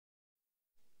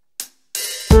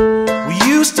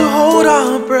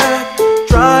of breath,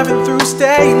 driving through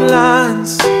state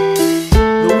lines.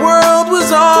 The world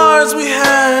was ours, we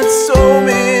had so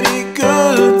many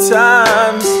good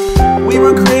times. We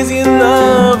were crazy in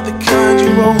love, the kind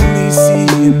you only see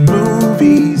in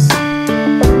movies.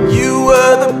 You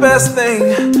were the best thing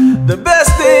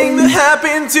that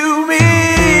happened to me.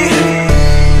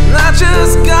 And I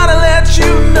just gotta let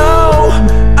you know,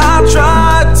 I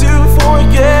tried to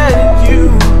forget you,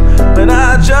 but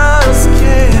I just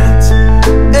can't.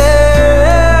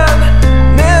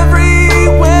 And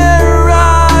everywhere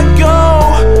I go,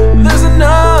 there's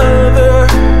another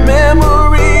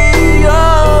memory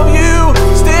of you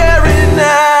staring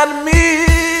at me.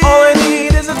 All I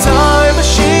need is a time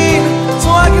machine, so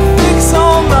I can fix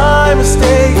all my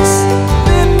mistakes.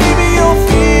 Then maybe you'll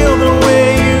feel the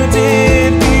way you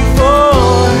did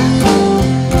before.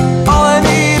 All I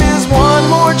need is one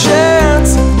more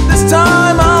chance. This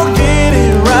time I'll get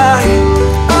it right.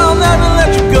 I'll never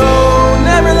let you go,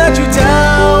 never let you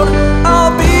down.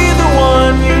 I'll be the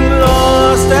one you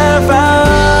lost and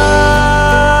found.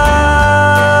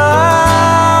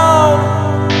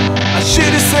 I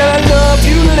should have said I loved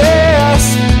you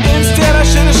less. Instead I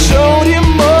should have showed you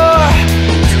more.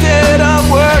 Instead I'm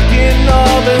working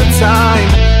all the time.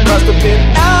 Must have been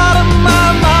out of my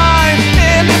mind.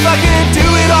 And if I could do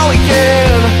it all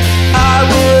again, I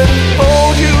would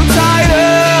hold you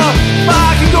tighter. If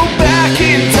I could go back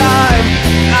in time,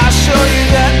 I'll show you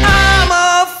that I'm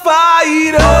a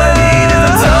fighter. All I need is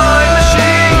a time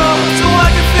machine, so I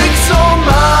can fix all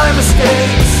my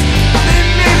mistakes. Then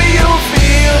maybe you'll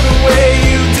feel the way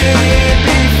you did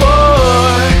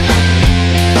before.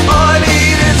 All I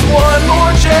need is one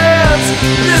more chance.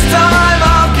 This time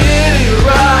I'll get it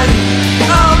right.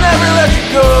 I'll never let you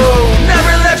go,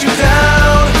 never let you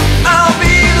down. I'll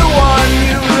be the one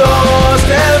you lost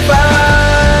and found.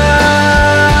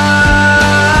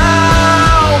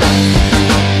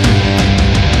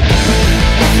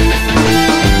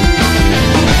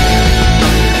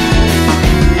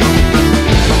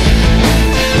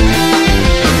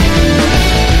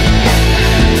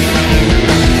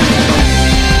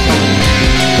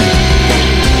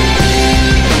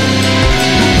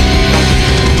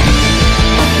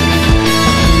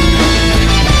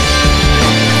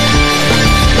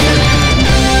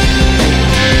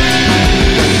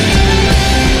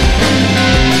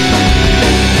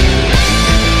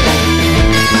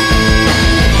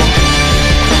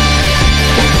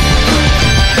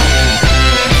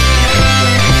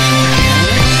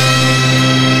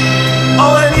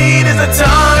 All I need is a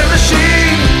time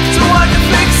machine, so I can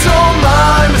fix all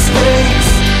my mistakes.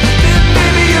 Then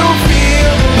maybe you'll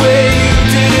feel the way you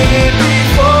did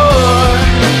before.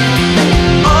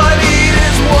 All I need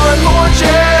is one more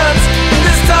chance.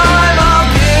 This time I'll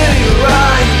get it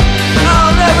right.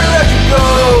 I'll never let you go,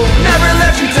 never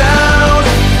let you down.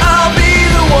 I'll be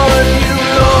the one you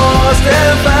lost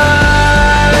and found.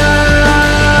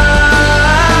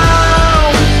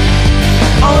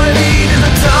 All I need is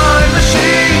a time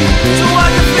machine, so I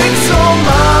can fix all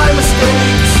my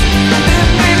mistakes. Then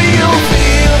maybe you'll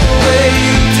feel the way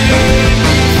you did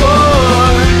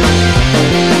before.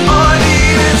 All I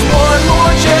need is one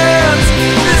more chance.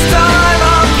 This time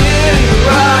I'll get it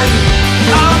right.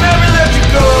 I'll never let you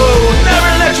go, never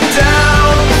let you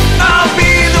down. I'll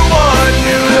be the one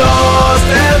you lost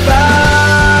and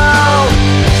found.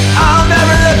 I'll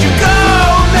never let you go,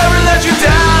 never let you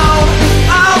down.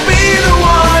 I'll be the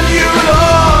one you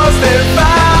lost and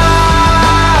found.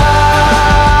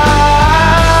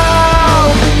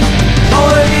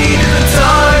 All I need is a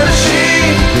time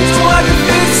machine, so I can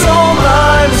fix all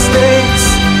my mistakes.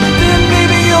 Then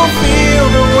maybe you'll feel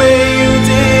the way you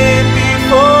did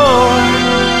before.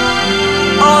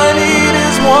 All I need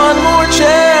is one more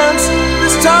chance.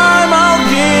 This time I'll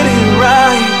get it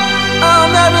right. I'll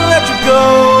never let you go,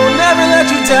 never let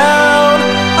you down.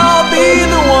 I'll be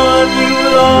the one you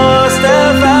lost.